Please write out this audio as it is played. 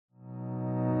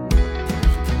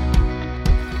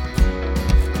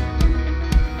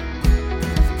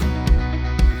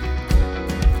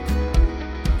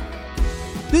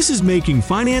This is Making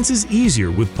Finances Easier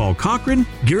with Paul Cochran,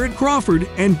 Garrett Crawford,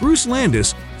 and Bruce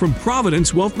Landis from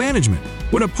Providence Wealth Management.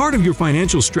 When a part of your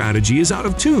financial strategy is out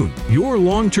of tune, your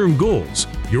long-term goals,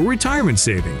 your retirement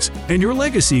savings, and your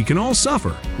legacy can all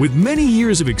suffer. With many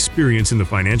years of experience in the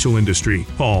financial industry,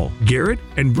 Paul, Garrett,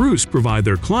 and Bruce provide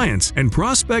their clients and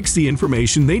prospects the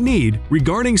information they need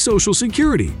regarding Social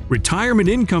Security, retirement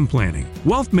income planning,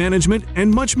 wealth management, and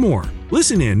much more.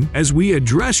 Listen in as we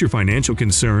address your financial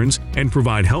concerns and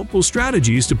provide helpful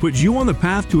strategies to put you on the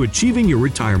path to achieving your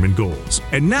retirement goals.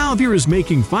 And now here is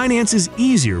Making Finances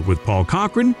Easier with Paul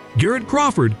Cochran, Garrett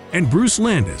Crawford, and Bruce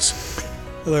Landis.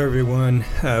 Hello, everyone.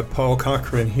 Paul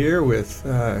Cochran here with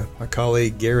my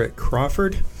colleague Garrett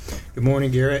Crawford. Good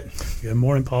morning, Garrett. Good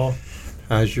morning, Paul.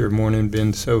 How's your morning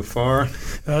been so far?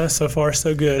 So far,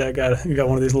 so good. I got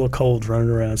one of these little colds running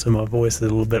around, so my voice is a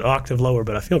little bit octave lower,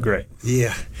 but I feel great.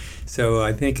 Yeah. So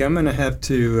I think I'm going to have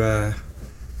to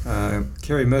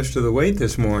carry most of the weight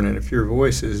this morning if your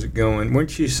voice is going.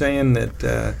 Weren't you saying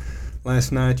that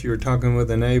last night you were talking with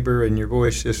a neighbor and your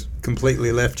voice just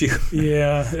completely left you?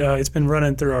 Yeah, it's been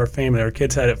running through our family. Our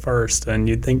kids had it first, and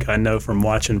you'd think I know from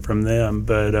watching from them,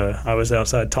 but I was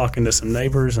outside talking to some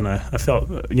neighbors, and I felt,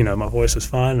 my voice was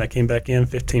fine, and I came back in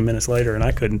 15 minutes later, and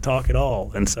I couldn't talk at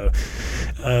all. And so,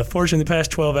 fortunately, the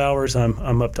past 12 hours,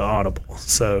 I'm up to audible.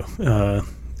 So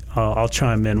I'll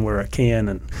chime in where I can,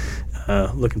 and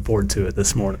looking forward to it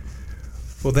this morning.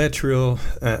 Well, that's real.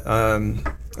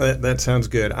 That sounds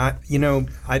good.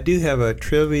 I do have a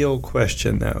trivial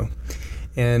question, though,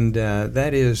 and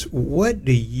that is, what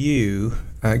do you,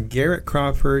 Garrett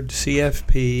Crawford,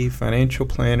 CFP, financial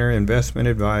planner, investment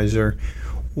advisor,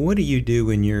 what do you do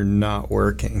when you're not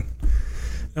working?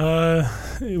 Well,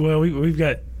 we've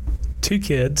got two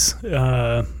kids.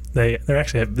 They're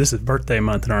actually, this is birthday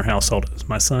month in our household. It was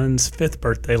my son's 5th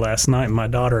birthday last night, and my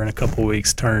daughter in a couple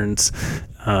weeks turns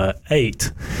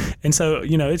 8. And so,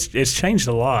 it's changed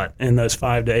a lot in those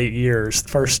 5 to 8 years. The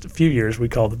first few years we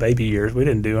call the baby years. We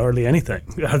didn't do hardly anything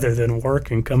other than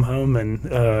work and come home and,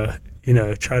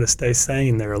 try to stay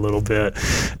sane there a little bit.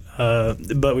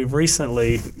 But we've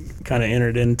recently kind of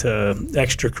entered into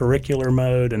extracurricular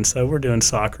mode, and so we're doing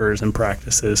soccers and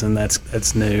practices, and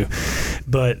that's new.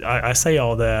 But I say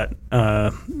all that,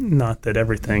 not that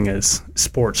everything is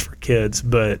sports for kids,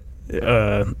 but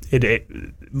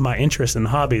my interest in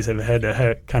hobbies have had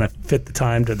to kind of fit the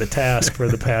time to the task for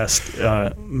the past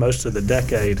most of the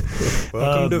decade.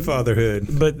 Welcome to fatherhood.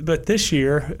 But this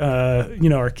year,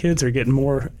 our kids are getting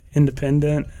more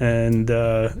independent, and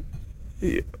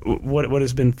what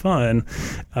has been fun,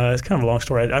 it's kind of a long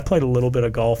story. I played a little bit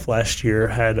of golf last year,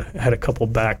 had a couple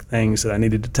back things that I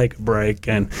needed to take a break,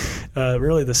 and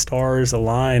really the stars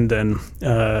aligned, and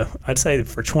I'd say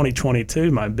for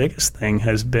 2022 my biggest thing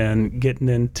has been getting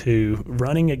into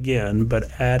running again, but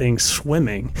adding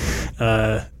swimming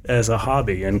as a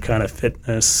hobby and kind of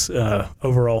fitness,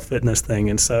 overall fitness thing.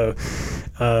 And so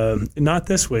not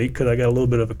this week because I got a little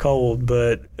bit of a cold,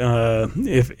 but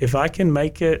if I can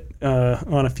make it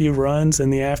on a few runs in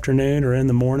the afternoon or in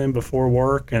the morning before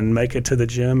work and make it to the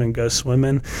gym and go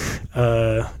swimming,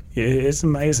 it's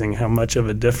amazing how much of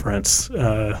a difference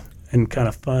and kind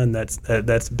of fun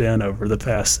that's been over the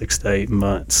past 6 to 8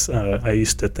 months. I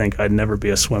used to think I'd never be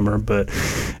a swimmer, but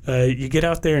you get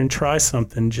out there and try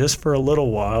something just for a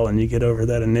little while, and you get over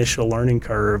that initial learning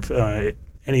curve.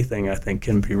 Anything I think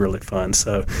can be really fun.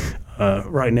 So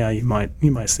right now you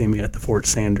might see me at the Fort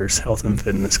Sanders Health and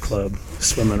Fitness Club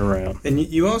swimming around. And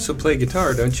you also play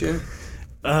guitar, don't you?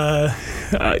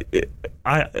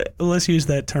 Let's use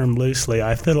that term loosely.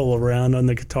 I fiddle around on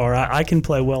the guitar. I can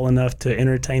play well enough to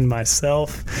entertain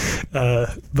myself,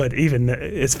 but even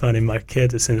it's funny, my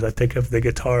kids, as soon as I pick up the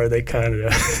guitar, they kind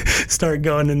of start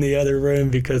going in the other room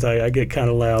because I get kind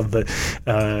of loud. But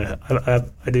I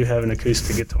do have an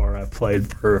acoustic guitar. I've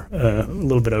played for a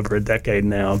little bit over a decade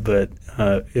now, but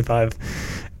if I've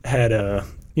had a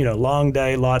long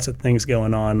day, lots of things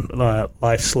going on,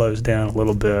 life slows down a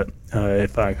little bit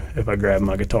if I grab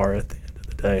my guitar at the end of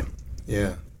the day.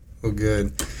 Yeah, well,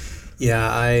 good.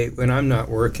 Yeah, when I'm not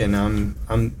working,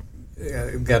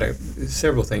 I've got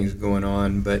several things going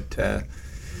on, but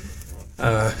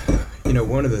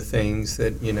one of the things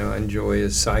that I enjoy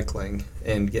is cycling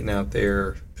and getting out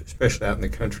there, especially out in the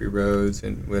country roads,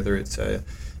 and whether it's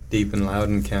deep in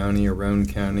Loudoun County or Roane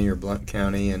County or Blount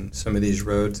County, and some of these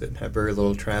roads that have very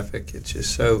little traffic. It's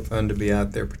just so fun to be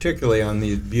out there, particularly on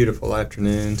these beautiful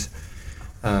afternoons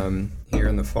here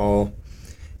in the fall.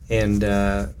 And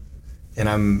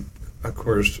I'm, of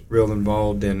course, real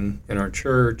involved in our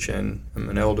church, and I'm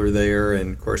an elder there,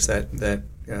 and of course that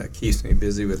keeps me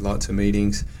busy with lots of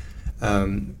meetings.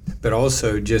 but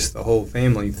also just the whole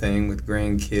family thing with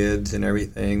grandkids and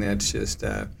everything. That's just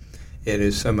it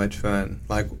is so much fun.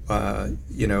 Like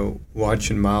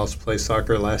watching Miles play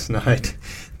soccer last night.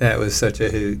 That was such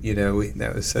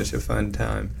that was such a fun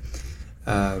time.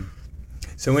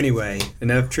 So anyway,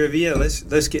 enough trivia.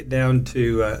 Let's get down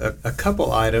to a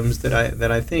couple items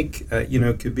that I think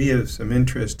could be of some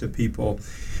interest to people.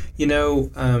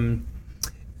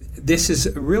 This is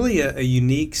really a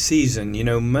unique season.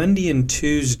 Monday and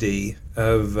Tuesday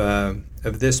of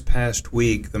this past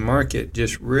week, the market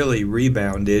just really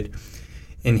rebounded.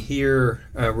 And here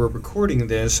we're recording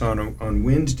this on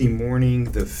Wednesday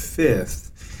morning, the 5th,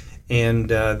 and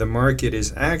the market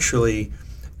is actually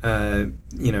down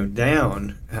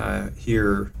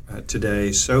here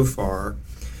today so far.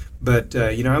 But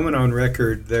I went on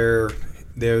record there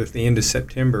at the end of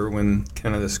September when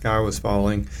kind of the sky was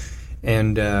falling,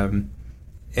 and along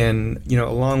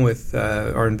with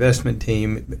our investment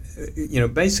team,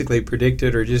 basically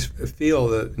predicted or just feel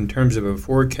that in terms of a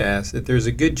forecast that there's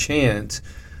a good chance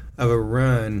of a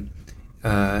run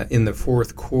in the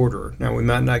fourth quarter. Now we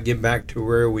might not get back to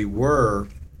where we were,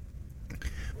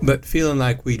 but feeling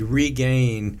like we'd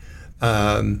regain,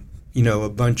 a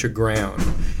bunch of ground,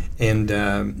 and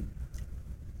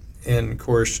of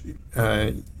course,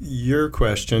 your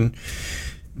question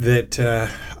that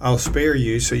I'll spare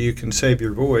you so you can save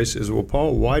your voice is, well,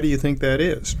 Paul, why do you think that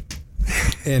is?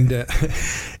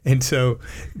 And so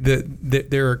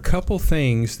there are a couple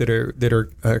things that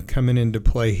are coming into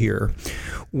play here.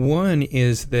 One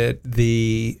is that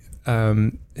the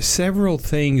several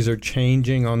things are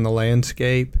changing on the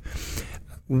landscape.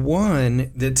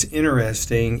 One that's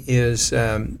interesting is,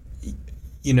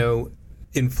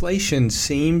 inflation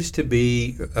seems to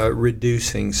be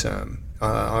reducing some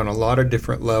on a lot of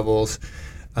different levels.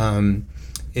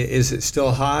 Is it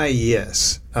still high?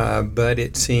 Yes, but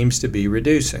it seems to be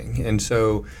reducing. And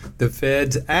so the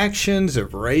Fed's actions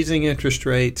of raising interest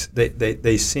rates,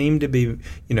 they seem to be,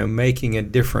 making a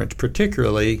difference,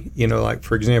 particularly, like,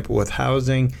 for example, with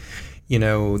housing.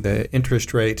 The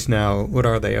interest rates now, what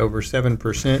are they, over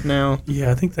 7% now?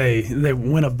 Yeah, I think they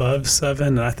went above 7,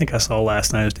 and I think I saw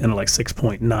last night it was down to like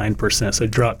 6.9%, so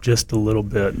it dropped just a little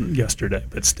bit yesterday,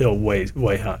 but still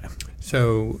way high.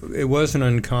 So it wasn't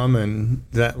uncommon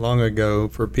that long ago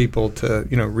for people to,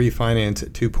 refinance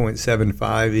at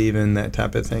 2.75, even that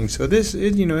type of thing. So this,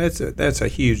 that's a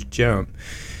huge jump.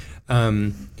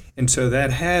 And so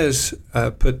that has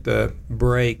put the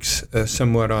brakes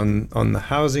somewhat on the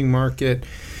housing market,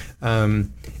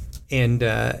 and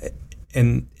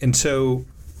so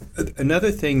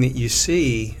another thing that you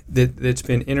see that's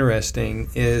been interesting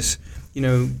is,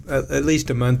 at least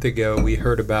a month ago we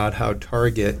heard about how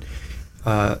Target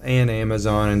and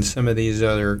Amazon and some of these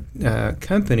other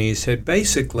companies had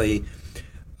basically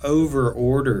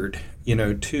over-ordered,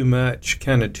 too much,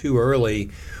 kind of too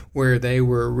early, where they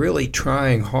were really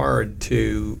trying hard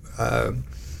to,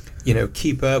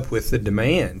 keep up with the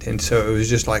demand. And so it was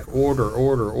just like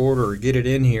order, get it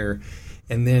in here.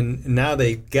 And then now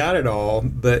they got it all,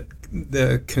 but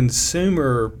the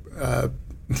consumer,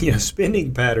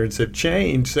 spending patterns have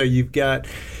changed. So you've got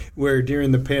where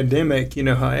during the pandemic,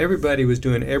 how everybody was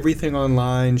doing everything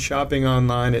online, shopping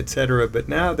online, et cetera. But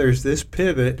now there's this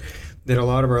pivot that a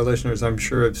lot of our listeners, I'm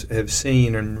sure, have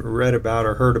seen and read about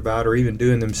or heard about or even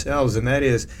doing themselves, and that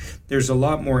is there's a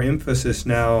lot more emphasis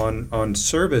now on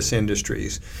service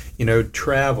industries,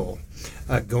 travel,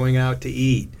 going out to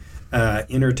eat,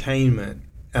 entertainment,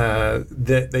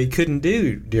 that they couldn't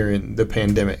do during the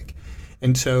pandemic.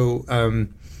 And so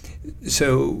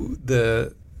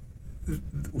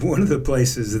one of the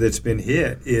places that's been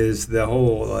hit is the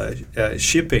whole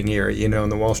shipping area. In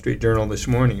the Wall Street Journal this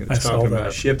morning, it was talking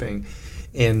about shipping,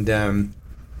 and the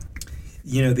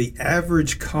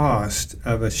average cost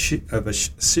of a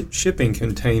shipping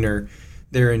container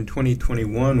there in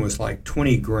 2021 was like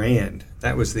 $20,000.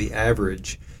 That was the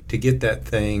average to get that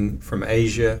thing from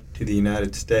Asia to the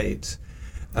United States.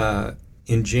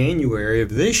 In January of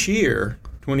this year,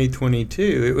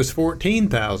 2022, it was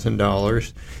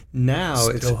 $14,000. Now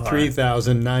still it's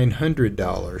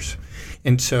 $3,900.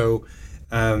 And so,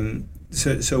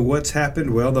 so what's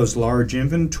happened? Well, those large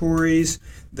inventories,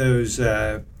 those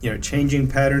changing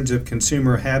patterns of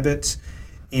consumer habits,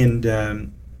 and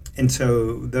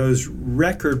so those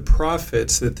record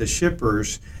profits that the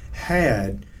shippers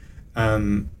had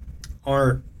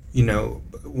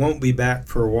won't be back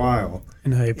for a while.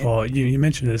 And hey, Paul, you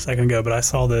mentioned it a second ago, but I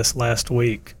saw this last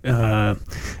week.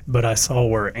 But I saw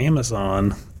where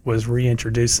Amazon was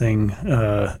reintroducing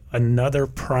another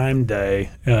Prime Day.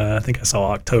 I think I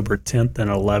saw October 10th and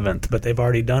 11th, but they've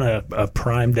already done a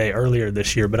Prime Day earlier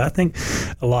this year. But I think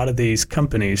a lot of these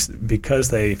companies, because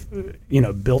they,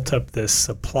 built up this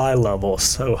supply level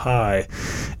so high,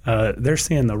 they're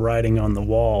seeing the writing on the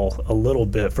wall a little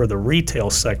bit for the retail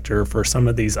sector for some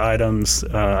of these items.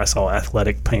 I saw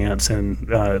athletic pants and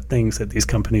things that these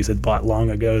companies had bought long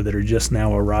ago that are just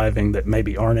now arriving that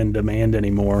maybe aren't in demand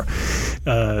anymore.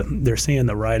 They're seeing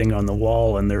the writing on the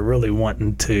wall, and they're really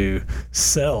wanting to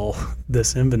sell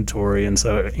this inventory. And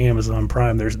so Amazon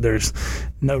Prime, there's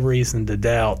no reason to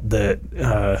doubt that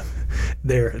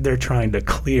they're trying to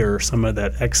clear some of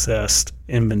that excess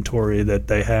inventory that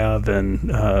they have,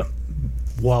 and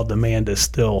while demand is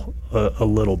still a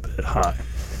little bit high.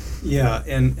 Yeah,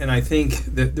 and I think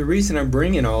that the reason I'm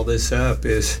bringing all this up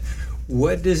is,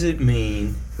 what does it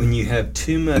mean when you have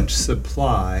too much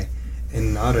supply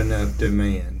and not enough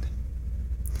demand?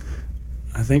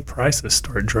 I think prices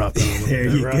start dropping a little there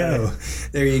bit, you right? go.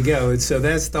 There you go. And so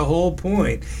that's the whole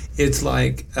point. It's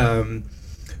like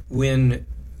when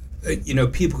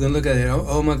people can look at it,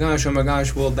 oh my gosh,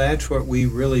 well, that's what we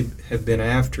really have been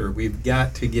after. We've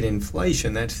got to get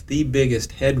inflation. That's the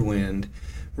biggest headwind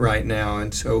right now.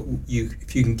 And so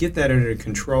if you can get that under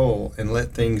control and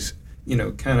let things,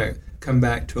 kind of come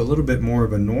back to a little bit more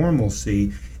of a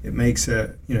normalcy, it makes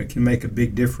can make a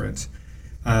big difference.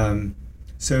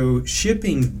 So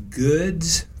shipping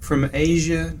goods from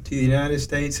Asia to the United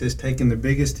States has taken the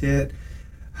biggest hit.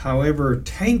 However,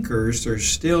 tankers are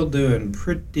still doing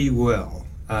pretty well,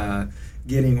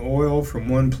 getting oil from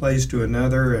one place to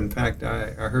another. In fact,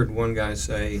 I heard one guy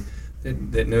say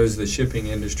that knows the shipping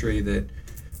industry that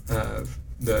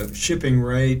the shipping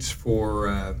rates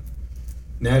for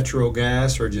natural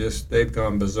gas they've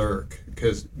gone berserk,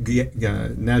 because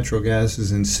natural gas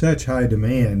is in such high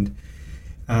demand.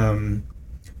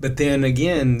 But then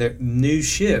again, the new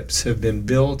ships have been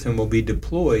built and will be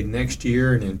deployed next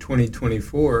year and in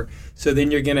 2024. So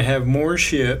then you're going to have more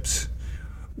ships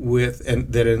unless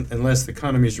the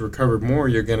economy's recovered more,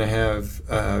 you're going to have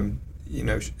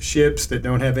ships that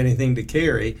don't have anything to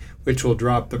carry, which will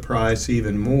drop the price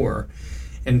even more.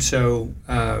 And so,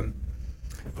 well,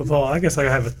 Paul, I guess I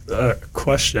have a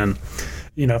question.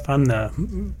 If I'm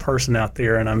the person out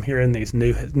there and I'm hearing these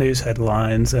news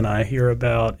headlines and I hear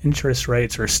about interest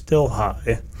rates are still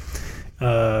high,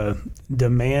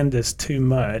 demand is too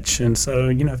much. And so,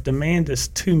 if demand is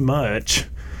too much,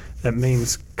 that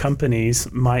means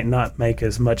companies might not make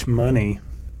as much money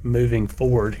moving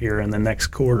forward here in the next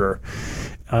quarter.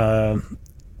 Why,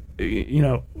 I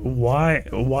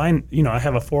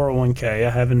have a 401k, I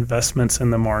have investments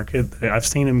in the market. I've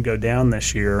seen them go down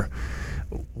this year.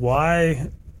 Why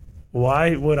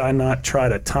would I not try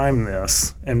to time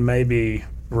this and maybe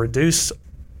reduce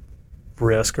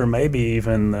risk, or maybe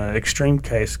even the extreme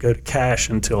case, go to cash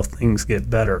until things get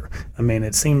better? I mean,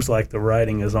 it seems like the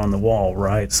writing is on the wall,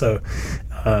 right? So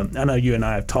I know you and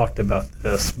I have talked about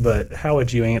this, but how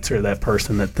would you answer that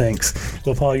person that thinks,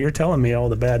 well, Paul, you're telling me all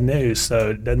the bad news,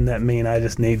 so doesn't that mean I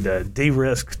just need to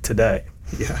de-risk today?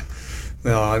 Yeah.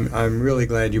 Well, I'm really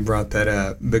glad you brought that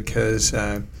up, because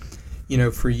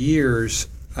for years,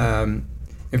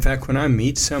 in fact, when I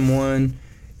meet someone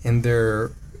and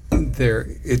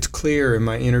it's clear in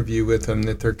my interview with them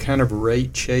that they're kind of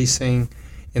rate chasing,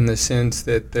 in the sense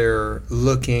that they're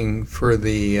looking for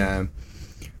the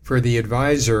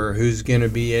advisor who's going to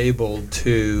be able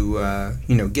to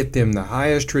get them the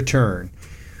highest return.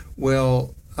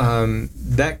 Well,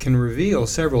 that can reveal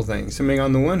several things. I mean,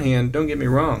 on the one hand, don't get me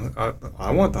wrong,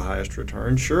 I want the highest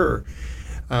return, sure.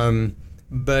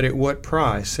 But at what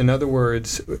price? In other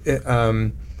words,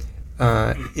 and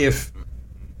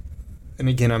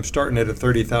again, I'm starting at a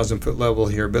 30,000-foot level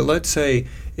here, but let's say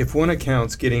if one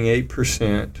account's getting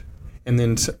 8%, and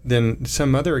then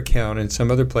some other account in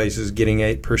some other places getting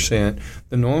 8%,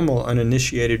 the normal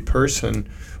uninitiated person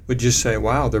would just say,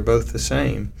 wow, they're both the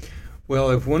same. Well,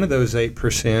 if one of those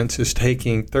 8% is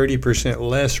taking 30%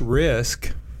 less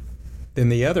risk than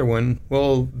the other one,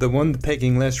 well, the one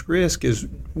taking less risk is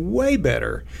way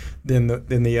better than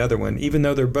the other one, even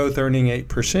though they're both earning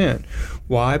 8%.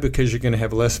 Why? Because you're going to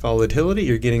have less volatility.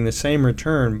 You're getting the same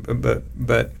return,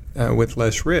 but with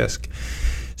less risk.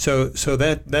 So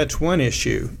that's one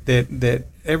issue, that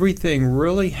everything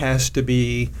really has to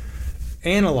be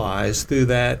analyzed through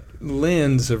that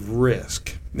lens of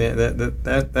risk.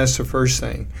 That's the first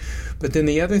thing. But then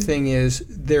the other thing is,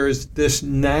 there's this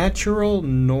natural,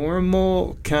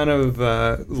 normal, kind of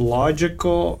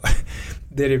logical,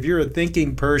 that if you're a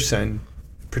thinking person,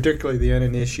 particularly the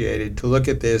uninitiated, to look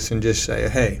at this and just say,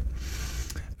 hey,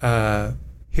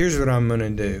 here's what I'm going to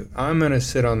do. I'm going to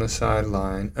sit on the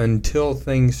sideline until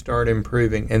things start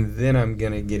improving, and then I'm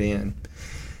going to get in.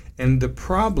 And the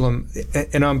problem,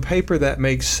 and on paper that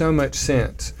makes so much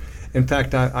sense. In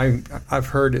fact, I've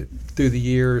heard it through the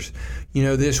years.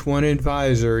 This one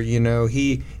advisor,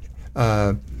 he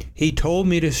told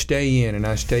me to stay in, and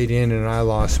I stayed in, and I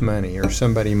lost money. Or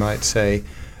somebody might say,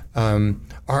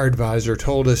 our advisor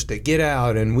told us to get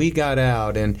out, and we got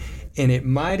out, and it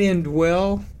might end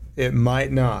well, it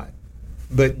might not.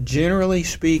 But generally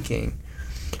speaking,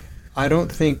 I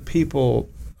don't think people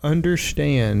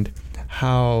understand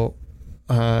how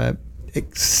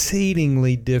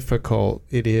exceedingly difficult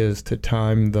it is to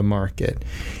time the market.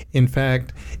 In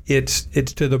fact, it's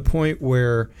to the point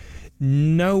where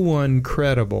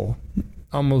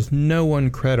almost no one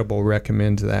credible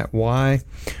recommends that. Why?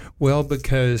 Well,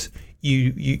 because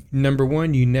you number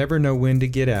one, you never know when to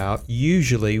get out.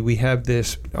 Usually we have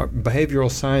this, behavioral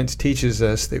science teaches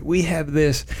us that we have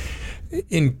this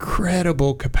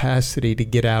incredible capacity to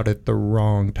get out at the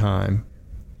wrong time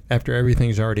after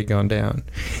everything's already gone down.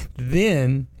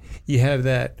 Then you have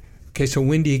that, okay, so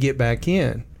when do you get back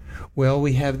in? Well,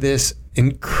 we have this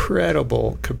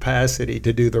incredible capacity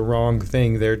to do the wrong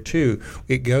thing there too.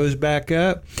 It goes back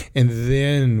up and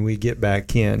then we get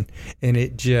back in, and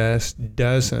it just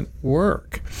doesn't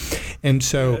work. And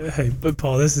so but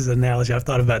Paul, this is an analogy I've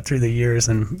thought about through the years,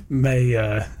 and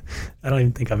I don't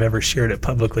even think I've ever shared it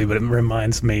publicly, but it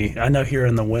reminds me, I know here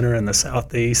in the winter in the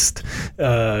Southeast,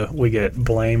 we get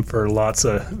blamed for lots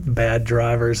of bad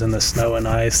drivers in the snow and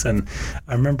ice. And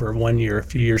I remember one year, a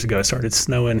few years ago, it started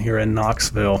snowing here in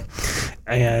Knoxville,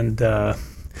 and the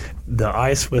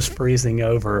ice was freezing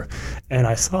over, and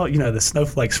I saw, the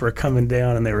snowflakes were coming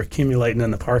down and they were accumulating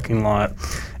in the parking lot.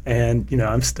 And,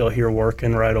 I'm still here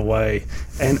working right away.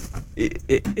 And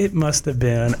it must have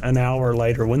been an hour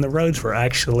later, when the roads were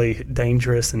actually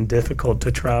dangerous and difficult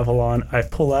to travel on. I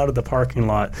pull out of the parking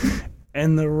lot,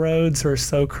 and the roads are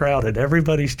so crowded.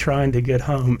 Everybody's trying to get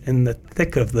home in the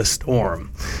thick of the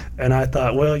storm. And I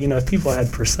thought, well, if people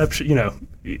had perception,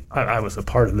 I was a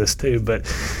part of this too,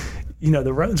 but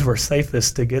the roads were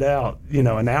safest to get out,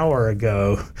 an hour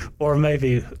ago or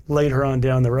maybe later on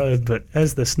down the road. But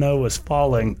as the snow was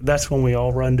falling, that's when we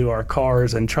all run to our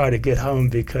cars and try to get home,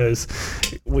 because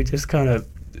we just kind of,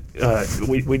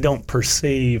 we don't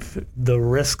perceive the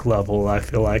risk level. I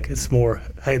feel like it's more,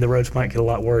 hey, the roads might get a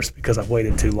lot worse because I've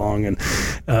waited too long. And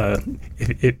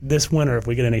this winter, if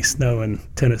we get any snow in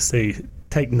Tennessee,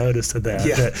 take notice of that.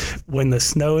 Yeah. That when the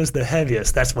snow is the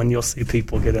heaviest, that's when you'll see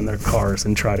people get in their cars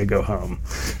and try to go home.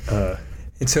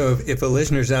 And so if a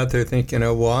listener's out there thinking,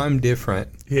 well, I'm different.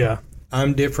 Yeah.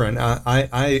 I'm different.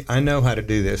 I know how to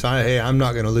do this. I'm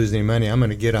not going to lose any money. I'm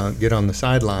going to get on the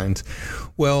sidelines.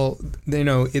 Well,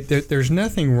 there's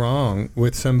nothing wrong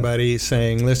with somebody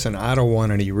saying, listen, I don't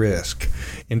want any risk.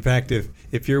 In fact,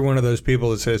 if you're one of those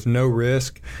people that says no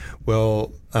risk,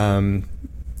 well,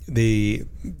 the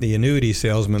annuity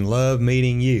salesmen love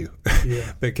meeting you.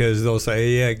 Yeah. Because they'll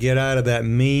say, yeah, get out of that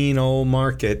mean old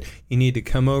market. You need to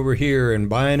come over here and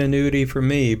buy an annuity from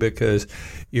me, because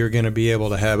you're going to be able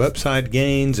to have upside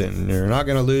gains and you're not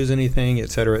going to lose anything, et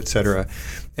cetera, et cetera.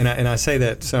 And I say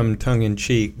that some tongue in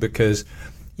cheek, because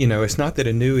it's not that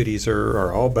annuities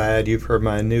are all bad. You've heard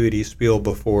my annuity spiel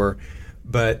before,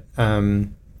 but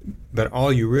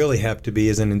all you really have to be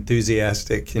is an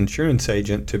enthusiastic insurance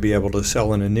agent to be able to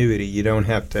sell an annuity. You don't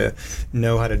have to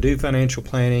know how to do financial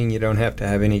planning. You don't have to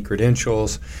have any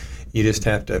credentials. You just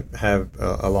have to have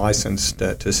a license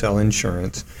to sell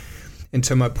insurance. And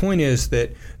so my point is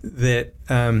that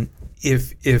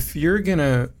if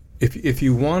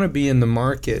you want to be in the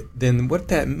market, then what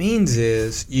that means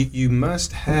is you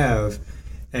must have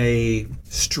a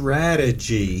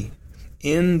strategy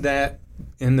in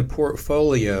the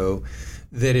portfolio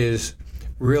that is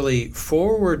really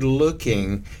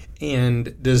forward-looking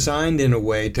and designed in a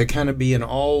way to kind of be an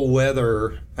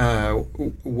all-weather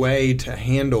way to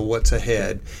handle what's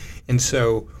ahead. And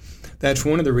so that's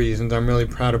one of the reasons I'm really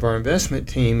proud of our investment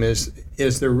team is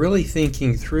they're really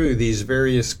thinking through these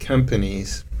various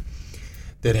companies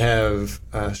that have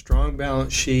strong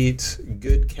balance sheets,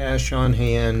 good cash on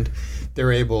hand.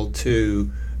 They're able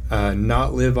to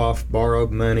not live off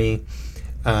borrowed money.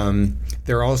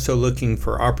 They're also looking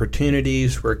for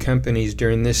opportunities where companies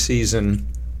during this season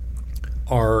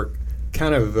are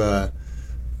kind of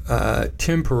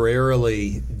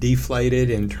temporarily deflated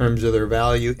in terms of their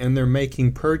value, and they're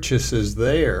making purchases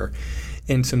there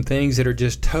and some things that are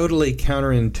just totally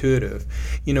counterintuitive.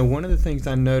 One of the things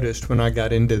I noticed when I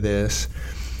got into this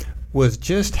was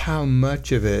just how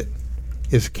much of it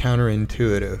is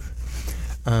counterintuitive.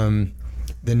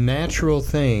 the natural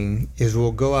thing is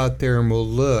we'll go out there and we'll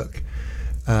look.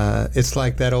 It's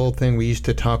like that old thing we used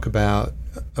to talk about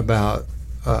a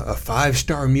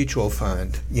 5-star mutual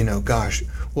fund. Gosh,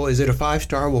 well, is it a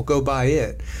 5-star? We'll go buy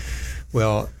it.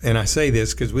 Well, and I say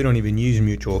this because we don't even use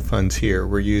mutual funds here.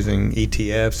 We're using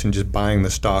ETFs and just buying the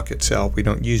stock itself. We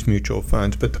don't use mutual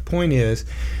funds. But the point is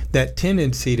that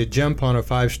tendency to jump on a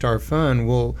 5-star fund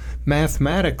will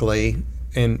mathematically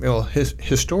and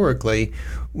historically,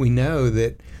 we know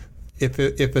that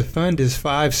if a fund is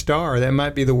 5-star, that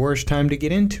might be the worst time to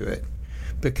get into it,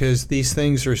 because these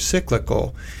things are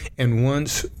cyclical. And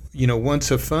once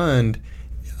a fund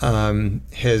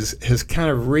has kind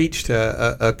of reached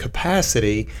a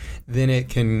capacity, then it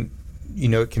can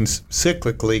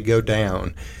cyclically go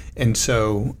down. And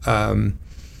so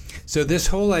this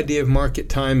whole idea of market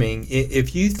timing,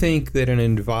 if you think that an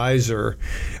advisor,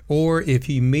 or if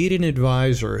you meet an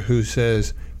advisor who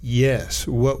says, yes,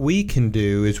 what we can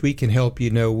do is we can help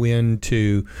you know when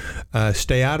to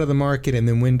stay out of the market and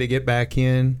then when to get back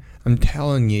in, I'm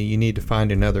telling you need to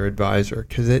find another advisor,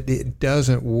 because it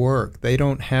doesn't work. They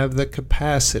don't have the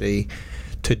capacity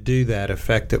to do that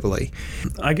effectively.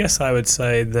 I guess I would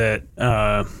say that,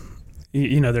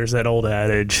 there's that old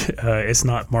adage, it's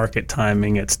not market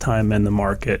timing, it's time in the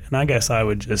market. And I guess I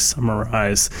would just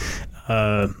summarize,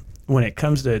 when it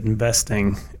comes to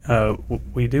investing,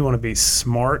 we do want to be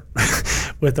smart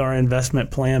with our investment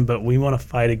plan, but we want to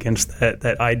fight against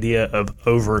that idea of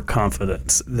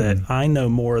overconfidence, that I know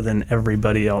more than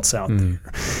everybody else out there.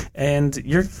 And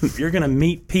you're going to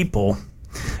meet people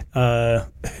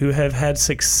who have had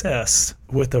success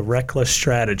with a reckless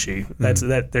strategy.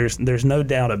 There's no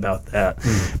doubt about that.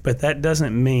 But that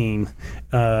doesn't mean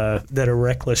that a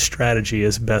reckless strategy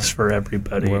is best for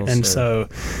everybody. Well and said. So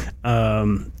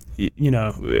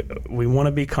we want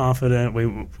to be confident.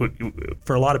 We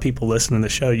for a lot of people listening to the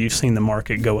show, you've seen the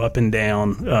market go up and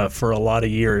down for a lot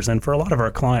of years, and for a lot of our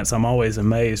clients, I'm always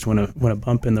amazed when a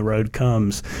bump in the road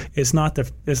comes. It's not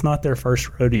their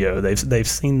first rodeo. They've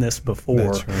seen this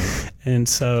before. That's right. And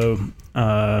so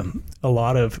a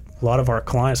lot of our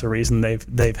clients, the reason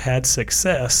they've had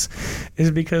success is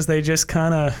because they just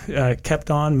kind of kept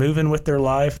on moving with their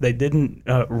life. They didn't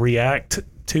react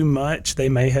too much. They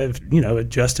may have,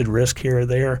 adjusted risk here or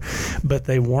there, but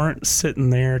they weren't sitting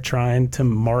there trying to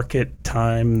market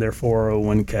time their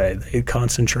 401k. They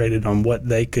concentrated on what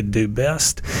they could do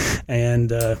best,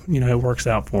 and it works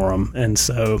out for them. And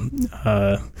so,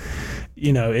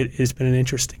 it's been an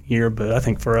interesting year, but I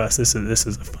think for us, this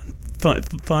is a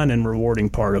fun and rewarding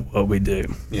part of what we do.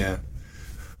 Yeah.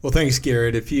 Well, thanks,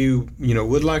 Garrett. If you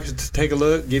would like to take a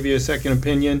look, give you a second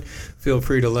opinion, feel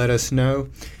free to let us know.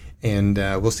 And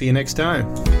we'll see you next time.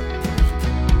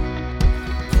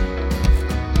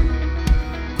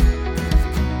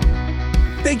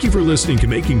 Thank you for listening to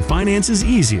Making Finances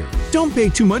Easier. Don't pay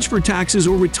too much for taxes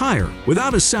or retire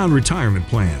without a sound retirement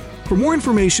plan. For more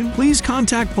information, please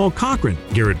contact Paul Cochran,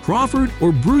 Garrett Crawford,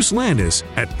 or Bruce Landis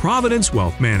at Providence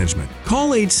Wealth Management. Call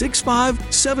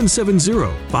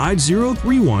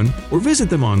 865-770-5031 or visit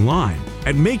them online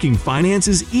at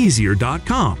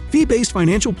makingfinanceseasier.com. Fee-based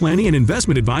financial planning and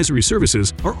investment advisory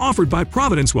services are offered by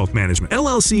Providence Wealth Management,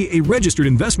 LLC, a registered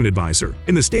investment advisor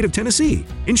in the state of Tennessee.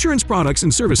 Insurance products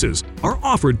and services are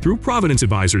offered through Providence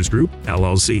Advisors Group,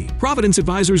 LLC. Providence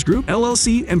Advisors Group,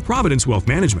 LLC, and Providence Wealth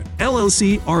Management,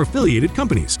 LLC are affiliated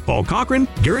companies. Paul Cochran,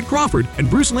 Garrett Crawford,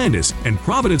 and Bruce Landis and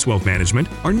Providence Wealth Management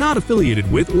are not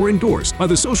affiliated with or endorsed by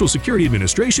the Social Security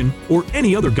Administration or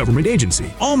any other government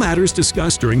agency. All matters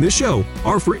discussed during this show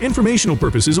are for informational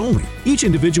purposes only. Each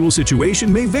individual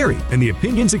situation may vary, and the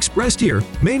opinions expressed here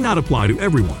may not apply to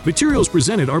everyone. Materials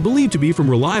presented are believed to be from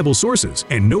reliable sources,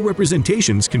 and no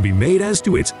representations can be made as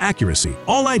to its accuracy.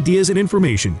 All ideas and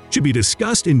information should be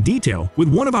discussed in detail with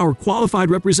one of our qualified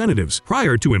representatives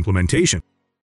prior to implementation.